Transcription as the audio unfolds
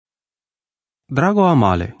Drago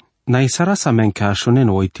amale, na isara sa men ka shonen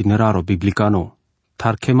o itineraro biblicano,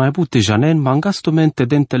 tar ke mai bute janen mangastumente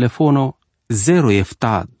den telefono 0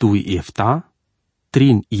 efta 2 efta,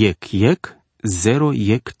 3 yek 0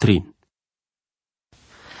 yek 3.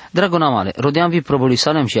 Drago namale, rodeam vi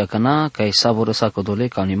probolisalem și acana, ca e savură sa codole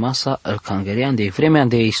ca unimasa, el cangerian de vremea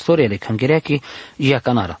de istoria de cangeriachi și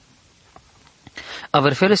acanara.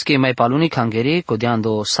 Averfeles che mai paluni cangeri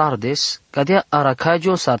codiando sardes, cadea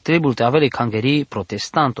aracagio sar trebul te avere cangeri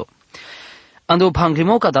protestanto. Ando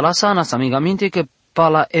pangrimo cadalasa nas amigamente che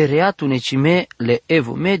pala ereatu necime le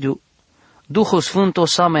evu mediu, Duhul Sfântul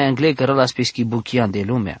sa mai angle că rălas peschi buchian de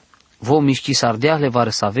lumea. Vo mișchi sardeahle var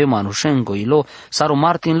să avem anușengo ilo, saru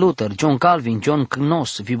Martin Luther, John Calvin, John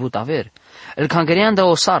Knos, vibut aver. El cangerian da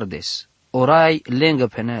o sardes, orai lângă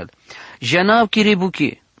penel. Janau chiri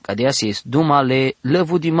buchi. Cadiasis, dumale,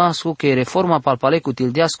 lăvu dimascu, că reforma palpale cu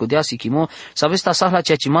tildeascu deasi chimo, să vesta sahla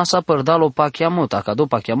ceea ce masa părdalo pachiamo, takado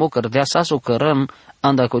pachiamo cărdea saso cărăm,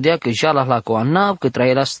 andacodea că jala la coanav, că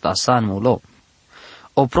traela stasan mulo.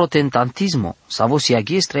 O protestantismo, să vă si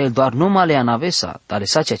aghestra el doar numale anavesa, tare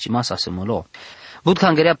sa ceea ce masa se mulo. Bud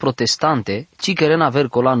cangerea protestante, ci căren aver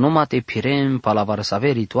cola numate pirem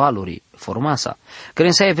palavarăsave ritualuri, formasa.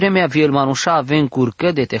 Căren să e vremea viel manușa avem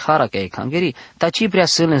curcă de tehara ca e cangeri, taci prea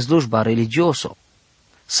sâl în slujba religioso.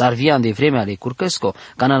 Sarvian de vremea le curcăsco,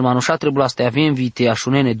 ca în manușa trebuie să avem vite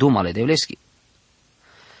așunene dumale de vleschi.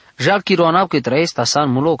 Jal chiroanav că trăiesc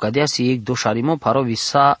san mulo, ca dea si ec doșarimo parovi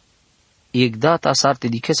sa ec data sarte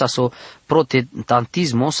dichesa so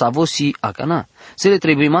protestantismo sa vosi acana. Se le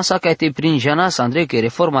trebuie masa ca te prin jana sa andre că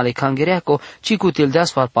reforma le cangereaco, ci cu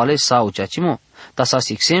tildeas farpale sau ceacimo. Ta sa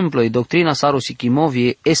exemplu e doctrina sa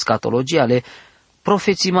rosichimovie escatologia le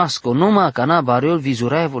profețimasco, numa acana bariol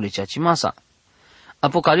vizuraevole ceacimasa.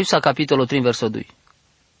 Apocalipsa capitolul 3 verso 2.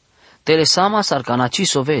 Telesama sarcana ci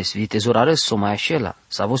soves, vitezurare so mai așela,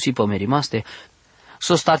 sa vosi pomerimaste,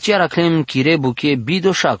 so starciara clem chire buche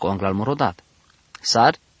bidoșaco anglal morodat.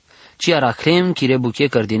 Sar, ciara clem chire buche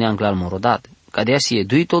cărdine anglal morodat. Cadea si e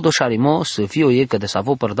dui todo șarimo să fie o e că de sa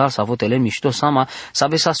vo părdal sa vo tele mișto sama, sa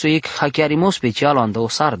ve sa so e hachiarimo special ando o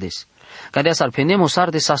sardes. Cadea s-ar pendem o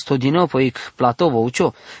sardes sa stodineo po e platovo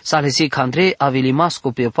ucio, sa le si candre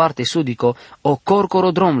avilimasco pe parte sudico o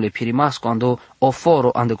corcorodrom le pirimasco ando o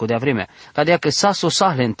foro ande codea vremea. Cadea că sa so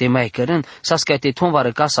sahlen te mai cărân, sa scaite tomva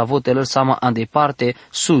răca sa vo telăr sama ande parte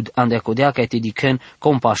sud ande codea ca te dicen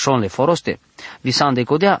compașon le foroste. Visa ande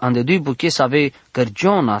codea ande dui buche sa ve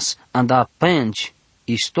cărgionas anda penci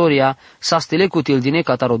istoria sa stele cutil dine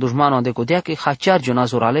cataro dușmano ande codea că haciar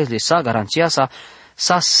jonazurales le sa garanția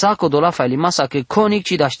sa saco dola failimasa că conic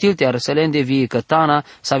ci da știlte arselende vie cătana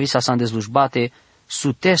sa visa sa dezlujbate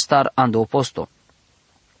su testar ande oposto.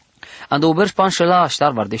 Ande uberș panșela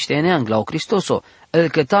ștar vardește angla o Cristoso, el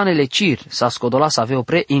cătanele cir sa scodola sa aveo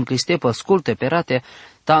pre incliste pe sculte perate,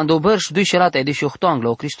 ta ande uberș duișelate de șohto angla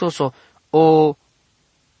o Cristoso, o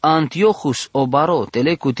Antiochus o baro,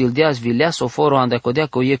 telecutil deas vileas o foro ande codea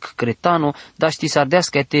co iec cretano, da ști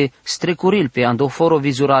sardească te strecuril pe ande o foro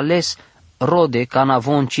vizurales rode ca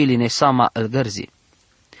navon ciline sama el gărzi.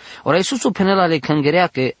 Ora Iisusul penela le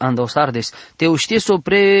cângereacă ando sardes, te uștie so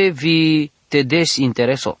previ te des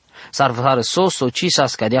intereso. S-ar văzară so ci sa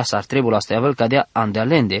scadea s-ar trebul asta avel cadea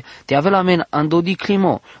andealende, te avel amen ando di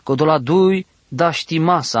climo, codola dui da ști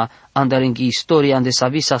masa andarenghi istoria ande sa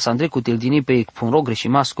visa s andre cutil dini pe pun rogre și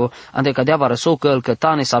masco, ande cadea va răsou că el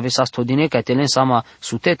cătane sa vesa stodine ca telen sama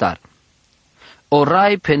sutetar.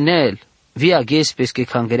 Orai penel via gespes que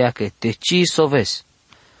cangereacă te ci soves.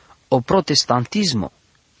 O protestantismo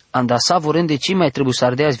anda sa vorende ci mai trebuie să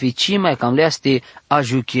ardeați vi ci mai cam leaste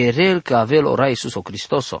ajucherel că avel ora Iisus o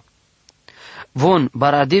Cristoso. Von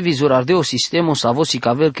barade vizur arde o sistemo sa vosi că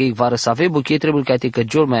avel că va răsave buche trebuie ca te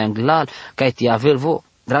căgiol mai anglal ca te avel vo.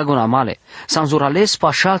 Dragona male, sanzurales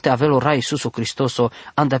pașalte avel ora Iisus o Cristoso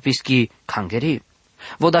anda pischi cangeri.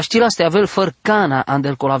 Vod aștila ste avel fărcana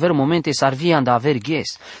andel colaver momente sarvia anda aver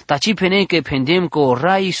ghes. Taci penen că pendem că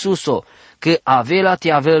ora Iisuso, că avela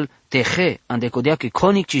te avel tehe, ande codea că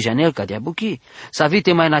conic ci janel ca de abuchi. Să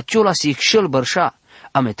vite mai naciola si xel bărșa.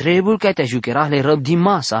 Ame trebul ca te ajucherale răb di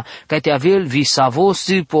masa, ca te avel vi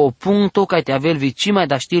savosi po punto, ca te avel vi ci mai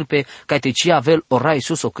da știl pe, ca te ci avel ora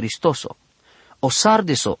Iisuso Cristoso. O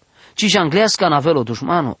sardeso, ci janglească în avelo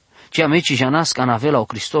dușmano, ci ame ci janască în avela o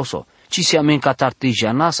Cristoso. Ci si amen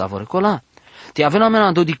catartijana sa vorcola. Te avea mena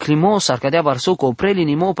ando di climos ar cadea varso co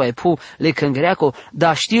prelini mo pa epu le cangreaco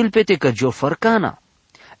da știl pe te căgio fărcana.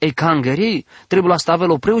 E cangeri trebuie asta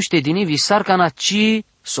avelo preuște din visar cana ci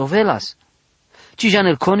sovelas. Ci já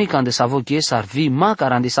nel conic ande sa vo chiesa vi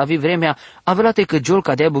macar ande sa vi vremea avelate că giol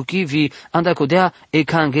cadea buchi vi anda codea e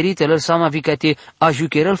cangerite lăr sama vi ca te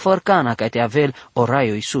ajucherel fărcana ca te avel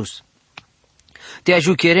oraio Iisus. Te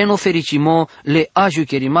ajuchereno fericimo le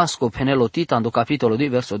ajucherimasco penelotit ando capitolo 2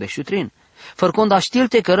 verso 23. Fărconda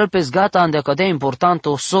știlte că răl pe zgata ande cădea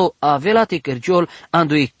importanto so avelate cărgiol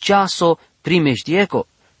ando e ceaso primejdieco.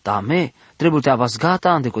 Tame, trebuie te avas gata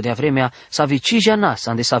ande codea vremea sa vi cija nas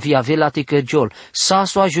ande sa vi avelate cărgiol sa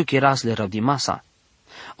so ajucheras le răbdi masa.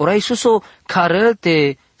 Ora Iisuso carăl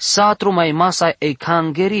te satru mai masa e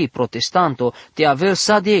cangeri protestanto te avel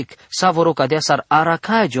sadec sa voro cadea sar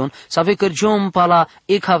aracagion sa ve cărgion pala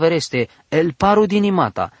e cavereste el paru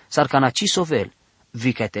dinimata sar canaci sovel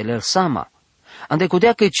vicetelel sama. Ande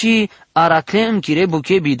codea că ci araclen chire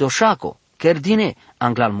buchebi doșaco cerdine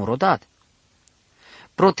anglal murodat.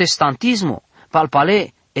 Protestantismo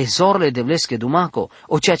palpale ezorle de vlesche dumaco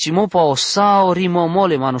o ceacimo pa o sao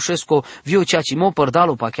rimomole manușesco viu ceacimo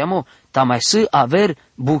părdalo pa chiamo ta mai să aver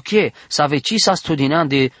buche sa veci sa studinean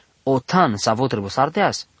de otan sa vo trebuie să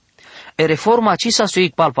ardeas. E reforma ci sa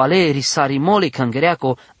suic palpale risarimole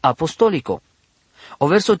cangreaco apostolico. O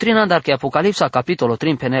verso trina dar che Apocalipsa capitolo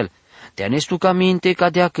 3 penel te anestu ca minte ca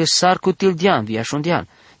dea că sar cu tildian via șundian.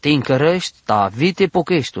 Te încărăști, ta vite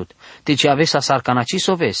pocheștut, te ce avea sa sarcanaci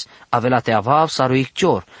soves, avea te ava saruic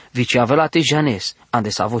cior, vice avea te janes, ande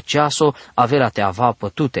sa vo ceaso, avea te ava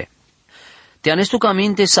pătute. Te anestu ca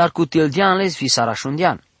minte sar cu tildianles vi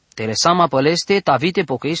sarașundian, te lesama păleste, ta vite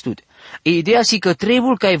pocheștut. E ideea si că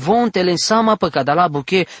trebul ca-i von te lensama pe cadala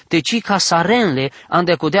buche, te ci ca sarenle,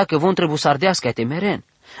 ande codea că von trebu sardească te meren.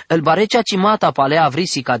 El barecea cimata pale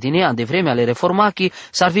avrisi ca dinea de vremea le reformachi,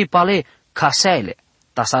 sarvi pale caseile.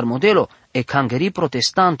 Tasar modelo e cangeri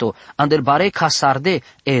protestanto andel bare casarde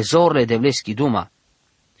e zorle de vleschi duma.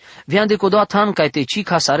 Vian de codoa tan ca te ci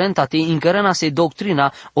casarenta te incărena se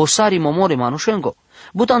doctrina o sari momore manușengo.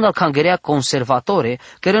 Butan dal cangerea conservatore,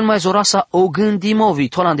 căren mai zorasa o gândimovi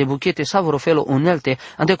tolan de buchete savoro felo unelte,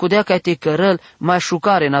 ande codea ca te cărăl mai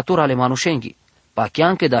șucare naturale manușenghi. Pa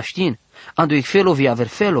chianche da știn, ando ic felo vi aver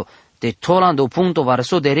felo, te tolan do punto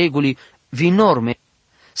varso de reguli vi norme,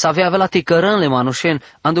 să avea la te cărânle manușen,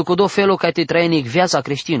 ando codo felo ca te trainic viața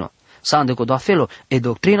creștino. Să ando codo felo e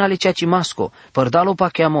doctrina le ceaci masco, părdalo pa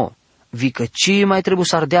cheamo. Vi că ci mai trebuie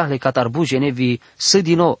să ardeahle catarbujene vi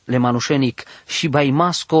sădino le manușenic și bai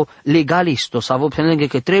masco legalisto, să avă pe lângă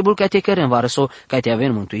că trebuie ca te cărân varăso ca te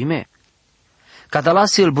avem mântuime.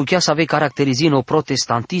 Catalasi îl buchea să avea caracterizino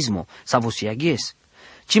protestantismo, să vă siaghes.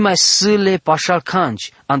 Ci mai sâle pașal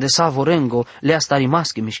canci, ande sa vorengo le astari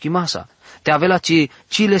masche mișchi masa. Te avea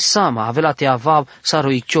ci le sama, avea te avav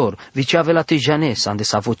saroicior, vice avea te janes, ande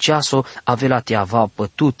sa voceaso, avea te avav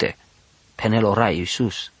pătute. Penelorai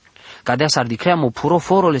Iisus. Cadea s-ar dicreamo puro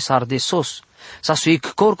forole s-ar de sos, sa suic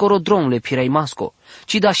corcoro dromle pirei masco,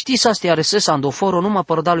 ci da ști sa stea resăs ando foro numai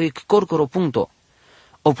părdaluic corcoro punto.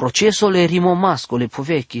 O proceso le rimo masco, le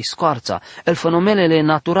puvechi, scoarța, el fenomenele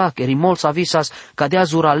naturache, rimolsa visas, cadea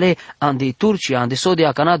zurale, ande Turcia, ande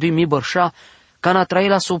sodea cana dui mi bărșa, cana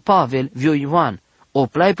traila so Pavel, vio Ioan, o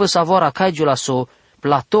plaipă savora caigiola so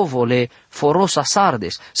platovole, forosa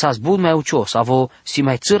sardes, sa zbud mai ucios, avo si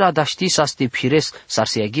mai țăra da ști sa stepires, s-ar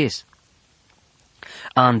se aghez.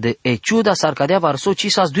 Ande e ciuda s-ar cadea varso, ci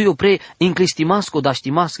sa zdui opre inclistimasco da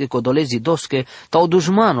știmasche codolezi dosche, tau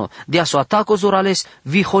dușmano, dea so ataco zorales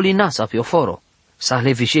viholinasa pe oforo. Sa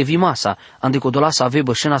levișe vimasa, ande codolasa ave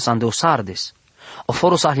bășena sa ande o sardes.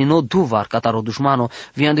 Oforo sa hlino duvar cataro dușmano,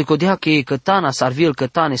 vi ande codea che cătana s-ar vi el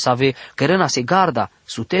cătane sa ave cărena se garda,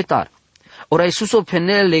 sutetar. Ora Iisuso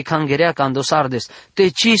penele cangerea ca ando sardes, te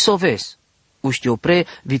ci so ves? Uști opre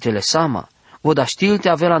vitele sama, voda știl te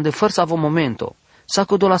avea ande fărța vo momento. Sa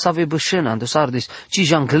codola sa ave bășena ando sardes, ci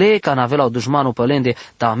jangle ca n-avea o dușmano pălende,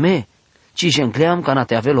 ta me, ci jangleam ca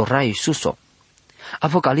n-te avea o rai Iisuso.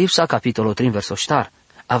 Apocalipsa, capitolul 3, verso ștar,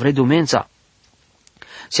 avre dumența.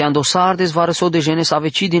 Se ando sardes va răso de jene sa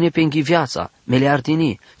veci dine penghi viața, mele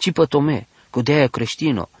artini, ci pătome, codea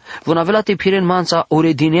creștino. Von avea te piren manța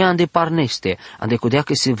ore dine ande parneste, ande codea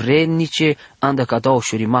că se vrednice ande cadao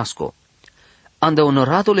șurimasco. Ande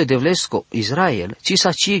onoratole de vlesco Israel, ci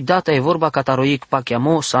sa cic data e vorba cataroic pa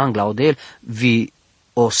chiamo sa angla odel vi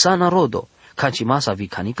o sa narodo, canci masa vi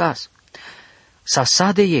canicas. Sa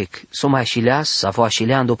sa de iec, so mai așileas, sa vo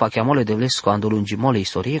așileando pa chiamole de vlesco ando lungimole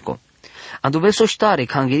istorieco. Ando verso ștare,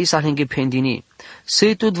 cangheri sa lenghe pendini,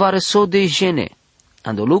 se tu dvare so de jene.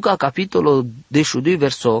 Ando Luca capitolo 12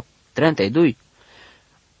 verso 32. E,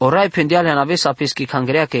 Orai pendeale anavesa peschi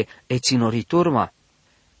cangrea che e ținoriturma.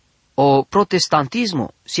 O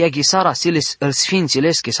protestantismo si agisara siles el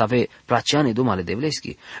sfințileske save placiane dumale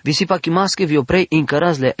devleski. Visipa chimasche vi oprei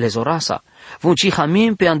incărazle lezorasa. Vunci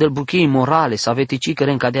hamim pe andel buchii morale save tici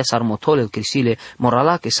care încadea sarmotole crisile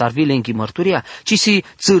moralache sarvile închi mărturia, ci si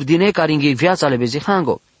țârdine care înghei viața le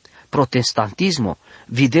bezihango. Protestantismo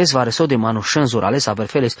vides vareso de manușânzur ales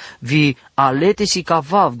averfeles, vi alete si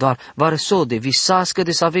cavav doar vareso de vi sască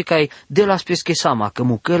de save cai de las pesche sama, că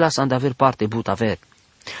mucăla s-an de aver parte but aver.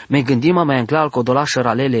 Me gândim mai anglal codolașă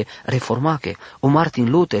ralele reformache, o Martin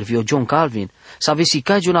Luther, vi o John Calvin, sa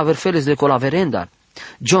vesicagi un averfeles de colaverendar,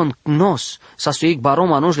 John Knox, sa suic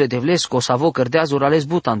baroma nujle de vlesco, sa vo cărdeazur ales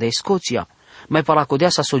butan de Scoția, mai palacodea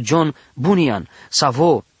sa so John Bunyan, sa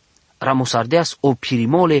vo ramosardeas o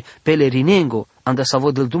pirimole pelerinengo, ande sa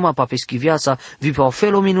vo del duma pa peschi viața, vi pe o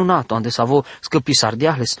felo minunato, ande sa vo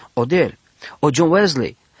scăpisardeahles odel, o John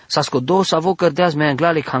Wesley, sa scodo sa vo cărdeaz mai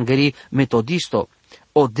anglale hangeri metodisto,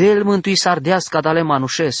 odel mântui sardeas cadale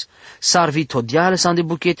manușes, sarvi todiale s-an de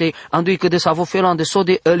buchete, andui că de s-avo felo an de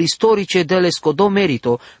sode el istorice dele scodo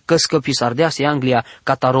merito, că scăpi sardease Anglia,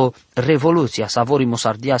 cataro revoluția, savorimo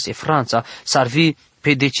sardease Franța, sarvi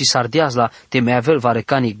pe deci sardeas la te mai avel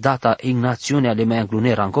varecanic data ignațiunea le mai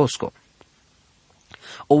anglune rangosco.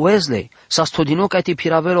 O Wesley s-a stodino ca te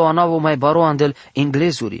piravelo anavo mai baro andel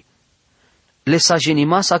englezuri. Le sa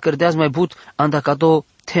genima sa cărdeaz mai but andacado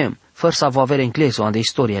tem, fără să avea avere englezo ande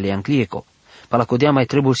istoria le anglieco. Palacodea mai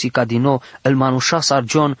trebuie si ca din nou el manușa sar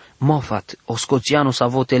John Moffat, o scoțianu sa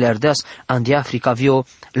vo telerdeas ande Africa vio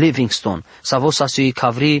Livingstone, sa vo sa sui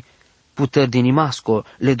cavri puteri din Imasco,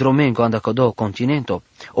 le dromengo andacado continento.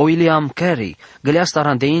 O William Carey, găleasta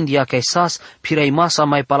rande India ca sas pirei masa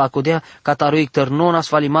mai palacodea cataroic ternonas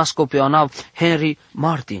valimasco pe onav Henry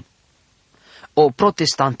Martin. O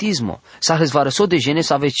protestantismo s-a răzvarăsot de gene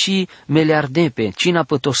să avea și meleardepe, cina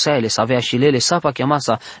pătosaile, să avea și lele sapa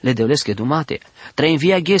chiamasa le deulesche dumate. Trei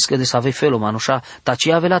învia ghescă de să avea felo manușa, taci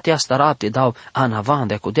avea te astarapte dau anavan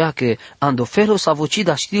de acodea că ando felo să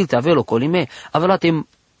avocida știlte avelo colime, avea te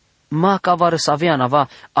maca vară să avea anava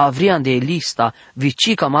avrian de lista,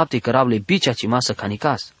 vicica mapte cărable bicea ci masă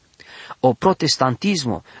canicas. O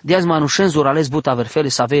protestantismo de azi manușenzur ales but averfele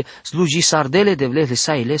să avea sluji sardele de vlele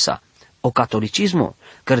sa ilesa. O catolicismo,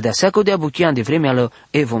 cărdea de abuchian de vremea lă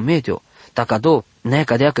Evo Medio, tacado ne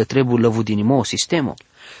cadea că trebuie lăvudinimo o sistemo.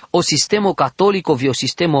 O sistemo catolico vi o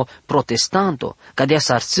sistemo protestanto, cadea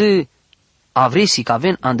sarță avrisi ca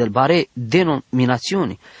ven andelbare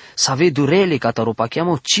denominazioni, să ave durele cataropa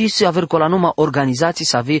chiamo, ci se aver cola numa organizații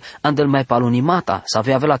să ave andel mai palonimata, să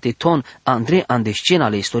ave avea teton andre ande scena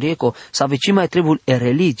le istorieco, să ave ci mai trebuie e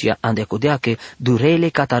religia ande codea că durele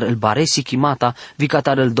catar el baresi chimata, vi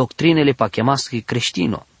catar el doctrinele pa chiamaschi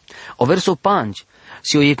creștino. O verso pangi,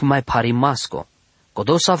 si o ec mai parimasco,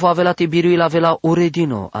 codosa vo avea te biruila avea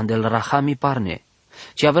uredino andel rahami parne,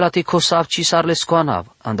 ci avea te cosav ci sarle scoanav,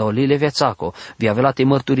 anda olile viațaco, vi avea te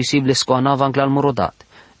mărturisible scoanav anglal morodat,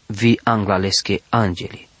 vi anglalesche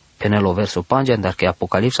angeli. Penelo verso pange andar che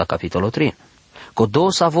Apocalipsa capitolo 3.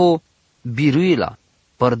 Codos avo biruila,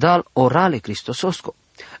 părdal orale cristososco.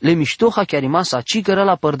 Le mișto hachiarimasa cigără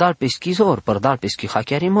la părdal peschizor, părdal peschi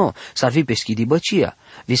hachiarimo, s-ar vi peschi di băcia.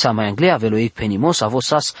 Vi sa mai anglea veloic penimos avo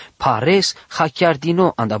sas pares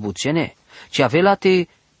hachiardino andabuțene. Ci avea te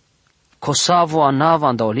Kosavo anav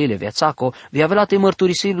anda olile viațaco, vi avea te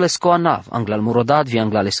mărturisible scoanav, anglal murodat vi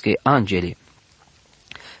anglalesche angeli.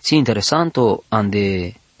 Si interesanto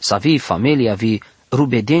ande sa vi familia vi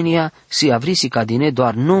rubedenia si avrisi ca dine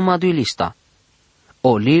doar numa dui lista.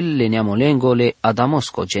 O lil le neamolengole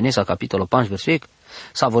adamosco, Genesa capitolo 5 verset,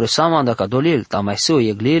 sa voresama anda ca dolil, ta mai seo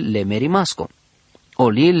eglil le merimasco. O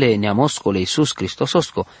lil le neamosco le Iisus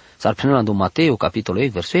Cristososco, s-ar prenelando Mateo capitolo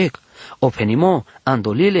 8 verset, o penimo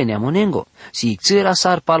andolile neamonengo, si ixera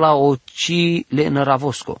sar pala o ci le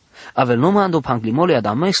năravosco, avel numa ando panglimole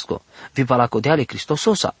adamesco, vi palacodeale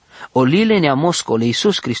Cristososa, o lile neamosco le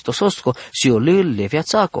Iisus Cristososco, si o lil le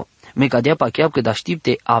viațaco, me cadea pacheab că da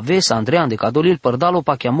știpte avesa Andrea ande cadolil părdalo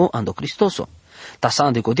pacheamo ando Cristoso, ta sa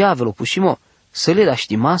ande codea avelo pușimo, să le da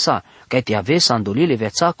știmasa, că te avesa andolile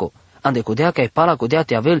viațaco, ande codea că pala codea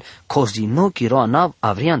te avel cozino chiro nav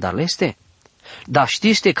avrian dar leste. Da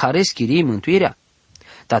știste care schirii mântuirea?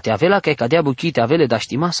 Da te avela că cadea buchite avele da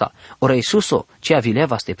știmasa, ora Iisuso, ce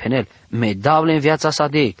avileva ste penel, me davle în viața sa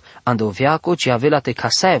deic, ande o viaco ce avela te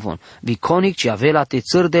casaevon, viconic ce avela te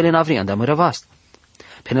țârdele navri, ande mărăvast.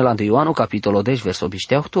 Penel ande Ioanu capitolo 10 verso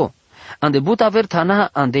 8, ande but aver tana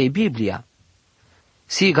ande Biblia.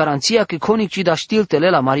 Si garanția că conic ci da știltele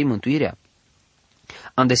la mari mântuirea.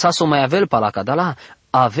 Ande saso mai avel palacadala,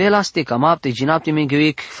 avela ste camapte ginapte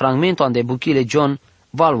mengeuic fragmento ande buchile John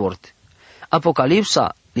Walworth.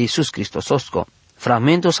 Apocalipsa Iisus Kristososko.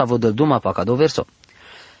 Fragmento sa vodel duma pa kado verso.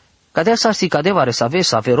 Cadea s-ar si cadevare să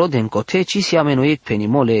ave rode în cote, ci si amenuic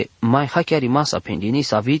penimole, mai ha chiar masa pendini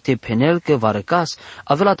să avite penel că va răcas,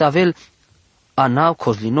 avelate avel anav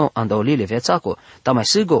cozlino andaolile vețaco, ta mai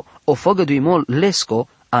sigo, o făgăduimol lesco,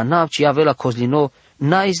 anav ci avela cozlino,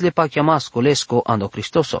 naizle pa chiamasco lesco ando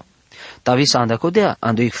Cristoso. Ta visa andacodea,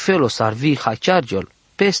 andoic felo sarvi haciargiol,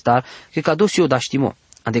 pestar, că cadosio da știmo.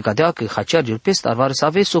 Ande cadea că haciargiol pestar vare să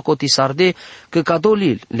ave socoti sarde, că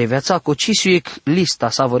cadolil le vețaco, ci suiec lista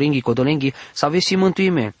savoringhi codolenghi, să ave si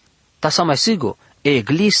mântuime. Ta sa mai sigo,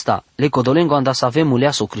 lista le codolengo anda să avem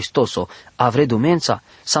muleaso Cristoso, avre dumența,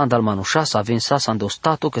 să andal manușa să avem sa ando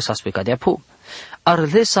stato că sa specadea pu.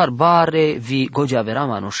 Arle sarbare vi gogia vera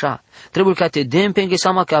manușa. Trebuie ca te dempenghe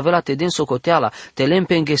sama că avela te den socoteala, te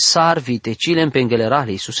lempenghe sarvi, te ci lempenghe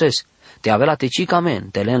rale Iisuses. Te avela te ci camen,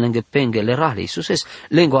 te lempenghe rale Iisuses,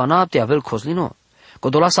 lengo anap te avel coslino.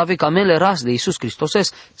 Codola să ave camele ras de Iisus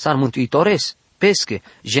Cristoses, s-ar mântuitores, pesche,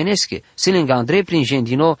 genesche, si lenga Andrei prin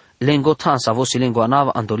gendino, lengo tan sa vosi lengo anav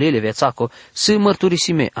andolele vețaco, să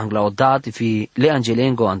mărturisime anglaudat vi le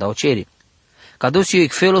angelengo andaoceri. Cadosi eu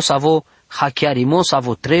felo să avo hachiarimo să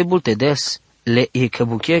avo trebul te des le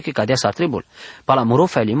ecăbucheche cadea sa trebul. Pala muro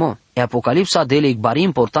felimo, e Apocalipsa dele igbari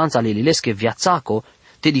importanța le lilesche viațaco,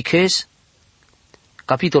 te dices,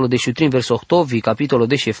 capitolul 13 verso 8, vi capitolul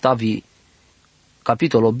 17 vi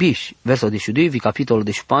capitolul 10 verso 12, vi capitolul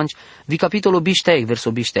 15, vi capitolul 17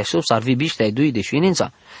 verso 17, ar vi 17 de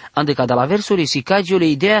șuinența. Ande ca de la versuri si cagiole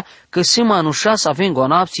ideea că se manușa să avem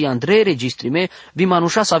gonapsi Andrei registrime, vi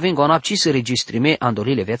manușa să avem gonapsi să registrime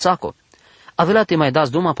andolile vețaco. Avela te mai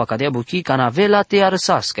dați duma pa cadea buchi, ca navela te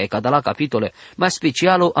arăsas, ca e ca de la capitole, mai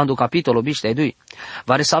specialo ando capitolul 12.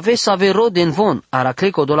 Vare să ave rode în von,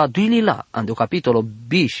 aracleco dola duilila, ando capitolul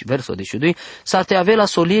 10 verso 12, să te avela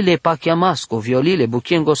solile pa chiamasco, violile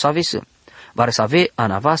buchiengo să avesă. Vare să ave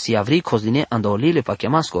anavasi avri cozline andolile pa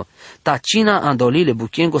chiamasco, tacina andolile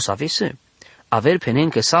buchiengo să avesă. Aver penen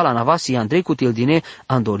că sala anavasi Andrei cu tildine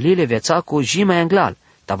andolile vețaco jima anglal,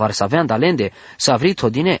 ta vare să avea andalende să avri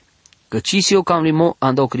todine. Că ci eu cam limo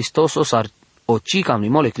ando Cristosos ar o ci cam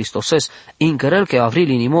limole Cristoses, incărăl că avri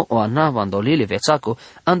linimo o anav andolile vețaco,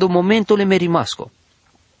 ando momentole merimasco.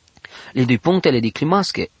 Le dui punctele di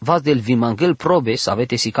climasche, vas del vimangel probe, să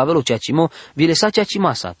avete si cavelo ceacimo, vi lesa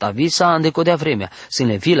ceacimasa, ta visa andecodea vremea, sin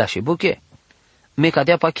le vila și buche. Me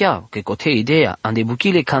cadea pacheau, că cote ideea, ande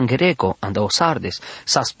buchile cangereco, ande osardes,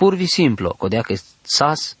 sa spurvi simplo, codea că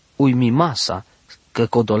sas uimimasa, că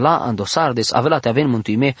codola andosardes avela te aven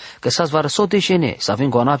mântuime, că s-ați va răsot de jene, să avem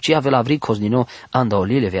goanap ci avela avri coznino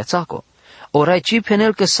andaolile viațaco. Orai ci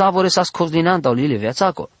penel că savore s-a scoznina andaolile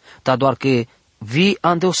viațaco, ta doar că vi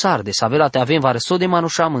andeosardes avela te avem va răsot de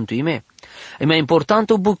manușa mântuime. E mai important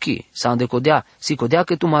o buchi, să andecodea, si codea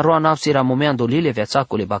că tu maroa napsira mome andolile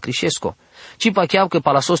viațaco le bacrișesco. Ci pacheau că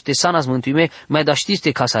palasos te sanas mântuime, mai da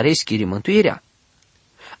știste ca să reschiri mântuirea.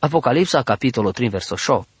 Apocalipsa capitolul 3 verso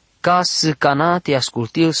 8. Ca să canate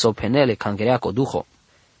ascultil so penele cangereaco duho.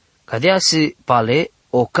 Cadea să pale,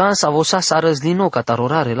 o can să vosa să răzlino ca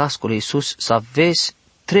tarorare lascule Iisus, să vezi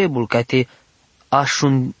trebul ca te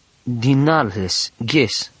așundinales,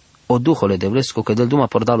 ghes, o duhole devlesco, că del duma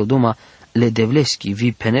pordalu duma le devleschi,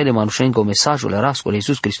 vi penele manușengo mesajul rascule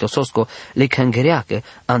Iisus Cristososco, le cangereacă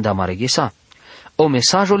anda mare ghesa. O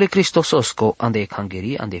mesajul Cristososco ande e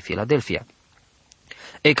cangeri, ande Filadelfia.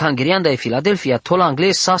 Ecangheria anda e Filadelfia, tola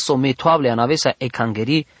angles sa so metoable anavesa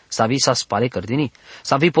ecangherii sa vi sa spale cărdini.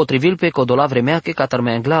 Sa vi potrivil pe codola vremea că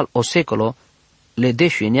catarmea anglal o secolo le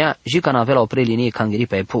deșuinea jica navela o prelinie ecangherii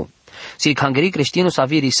pe epu. Si ecangherii creștinu sa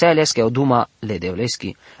vi riseales că o duma le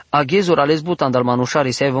devleschi. Aghezor ales butan dal manușa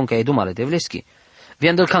risevon că e duma le devleschi.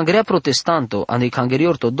 Viandel cangherea protestanto, ande cangherii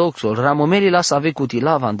ortodoxo, ramomeli la sa ve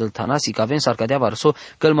cutilava andel tanasi că avem sarcadea varso,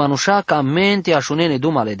 că el manușa ca mente așunene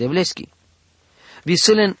duma le devleschi.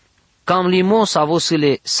 Viselen cam limos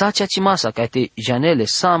avosile sa ceacimasa ca te janele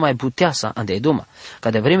sa mai buteasa ande duma. Ca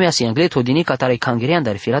de vremea si anglet hodinica tare cangerian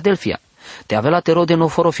dar Filadelfia. Te avela te rode no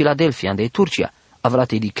foro Filadelfia ande Turcia. Avela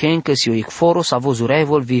te diken că si o ic foro sa vozura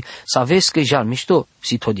evolvi sa vezi că jal mișto.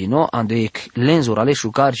 Si todino ande ic lenzor ale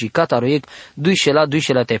șucar și cataro ic duișela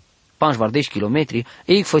te 5 kilometri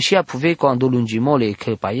e ic fășia puveco ando lungimole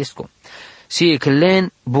ic paiesco. Si e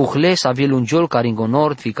clen buhle sa vi lungiol caringo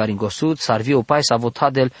nord, fi caringo sud, s-ar vi opai sa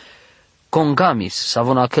votadel congamis, sa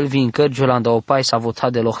von aquel vi încărgiolanda opai sa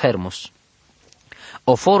votadel o hermus.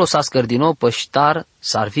 O foro sa scărdino păștar,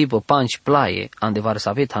 s-ar vi pe panci plaie, andevar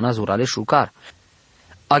sa ve tanazurale șucar.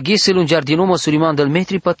 Aghese lungiardino măsuriman del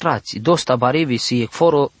metri pătrați, dosta barevi si e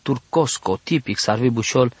foro turcosco, tipic s-ar vi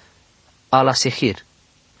bușol ala sehir.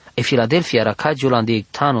 E Filadelfia rakagiul ande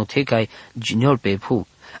iktano tekai giniol pe pu.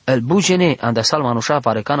 El bujene anda salmanusha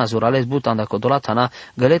parekana zurales but anda kodolatana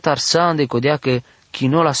galetar sa ande kodeake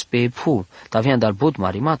kinolas pe pu. Tavian dal but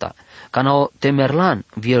marimata. Cano temerlan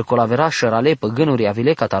viel colavera șerale pe gânuri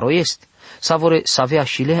avile cataroiest. Savore savea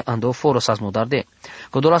șile ande o foro sas mudarde.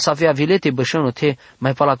 Codola savea vilete bășănu te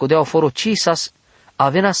mai pala codea o foro cisas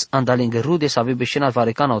avenas andalingă rude save bășenat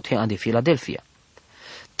varecana o te ande Filadelfia.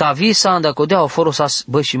 Tavisa anda codea o foro sas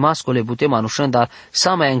băși mascole bute manușân dar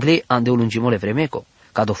sa mai anglei ande o lungimole vremeco.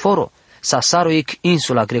 Cado foro sa saroic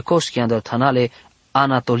insula grecoski ande tanale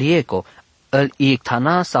Anatolieco. El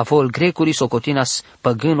ictana sa vol grecuri socotinas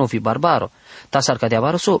păgânovi barbaro. Ta s-ar cadea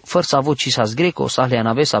barăso, făr sa vo cisas greco, sa le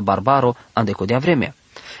anavesa barbaro ande codea vremea.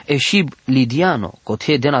 E și Lidiano,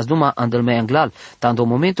 cotie denas duma andel mai anglal, tando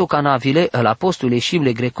momentul ca na vile el apostole și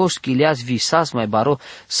le grecos chilias visas mai baro,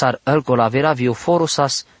 sar el colavera vio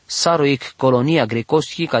forosas saroic colonia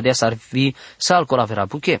grecoski cadea sar vi sal colavera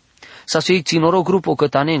buche. Sa suic ținoro grupo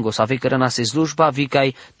cătanengo, sa ve cărăna se slujba vi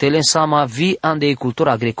cai telen sama vi ande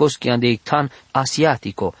cultura grecoski ande ictan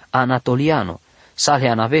asiatico, anatoliano, sale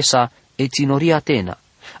anavesa e ținori Atena.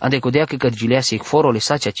 Ande codea că cărgilease forole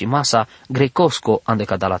sacea cimasa grecosco ande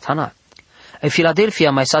cadalatana. E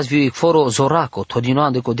Filadelfia mai sas viu foro zoraco, todino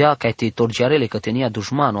ande codea ca te torgiarele cătenia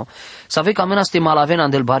dușmano, sa ve camena ste malavena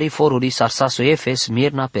andel bari foruri sarsaso Efes,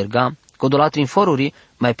 Mirna, Pergam, codolatrin foruri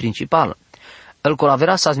mai principal. El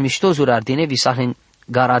colavera sas miștozuri ardinevi sahlen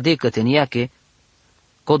garade cătenia că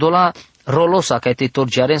codola rolosa ca te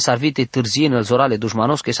torgiaren sarvite târzii în el zorale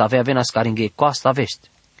dușmanosche sa avea vena scaringhe coasta vest.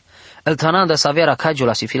 El tananda sa avea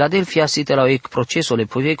racagiola si Filadelfia site la ec procesole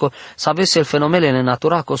puveco sa avesse il fenomenele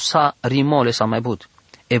naturaco sa rimole sa mai but.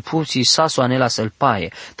 E pusi sa soanela sel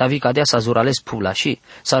paie, tavi cadea sa zurales pula și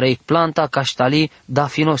sa reic planta caștali da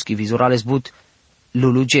finoschi vizurales but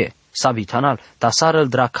luluge. Sabitanal, ta sarăl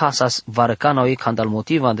dracasas varăcana ec handal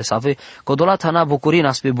motiva ande sa ave codolat hana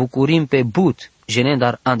bucurinas pe bucurim pe but,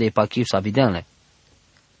 genendar ande pachiv sa videnle.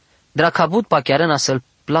 Dracabut pa chiarena sel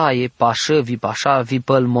plaie pașă vi pașa vi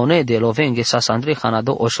păl monede lovenghe sa sandre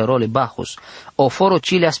hanado o șerole bahus. O foro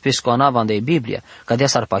cileas pescoanava ande Biblia, cadea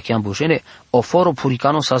sar pachian bujene, o foro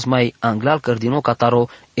puricano sas mai anglal cărdino cataro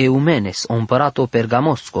eumenes, o împărato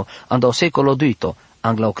pergamosco, ando secolo duito,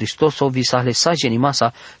 anglau Cristoso vi sale sa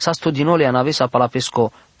genimasa sa studinole anavesa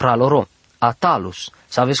palapesco praloro, atalus,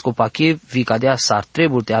 sa vesco pachiv vi cadea sar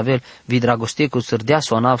trebul te avel vi dragostecu sârdea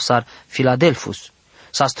soanav sar Filadelfus.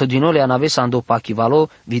 Sa studinole anavesa ando pachivalo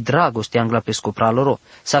vi dragoste angla pesco praloro,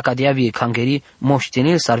 sa cadea vi cangeri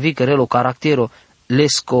moștenil sar vi cărelo caractero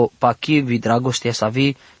lesco pachiv vi dragostea sa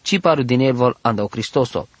vi ciparu din elvol andau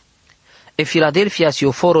Cristoso. E Filadelfia si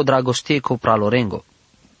o foro dragosteco pralorengo.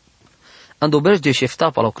 Ando berge șefta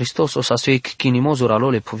palo Cristoso sa suic kinimozura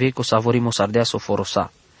lole puveco sa vorimo sardeaso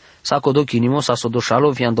forosa. Sa codo kinimosa so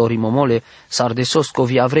doșalo vi ando rimomole sardesosco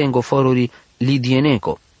vi avrengo foruri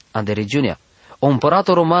lidieneco, ande regiunea. O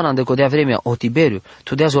împărato roman ande codea vremea o Tiberiu,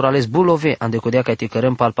 tudea zorales bulove ande codea ca te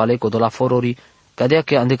cărăm palpaleco de la foruri, cadea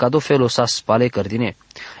că ande cado felo sa spale cărdine.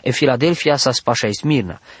 E Filadelfia sa spașa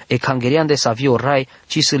Smirna, e cangerian de sa vio rai,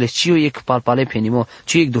 ci săle ciu ec palpale penimo,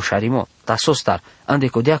 ci ec dușarimo, ta sostar, ande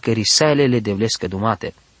codea că risaele le devlescă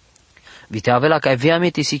dumate. Vite avela ca vea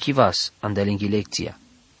meti sikivas, ande linghi lecția.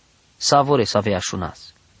 Savore sa vea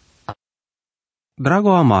șunas.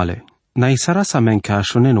 Drago amale, na isara sa menca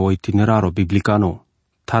șunen o itineraro biblicano,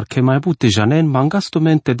 tar che mai bute janen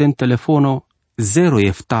mangastumente den telefono 0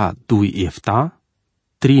 efta 2 efta,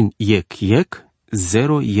 3 iec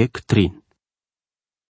 0 iec 3.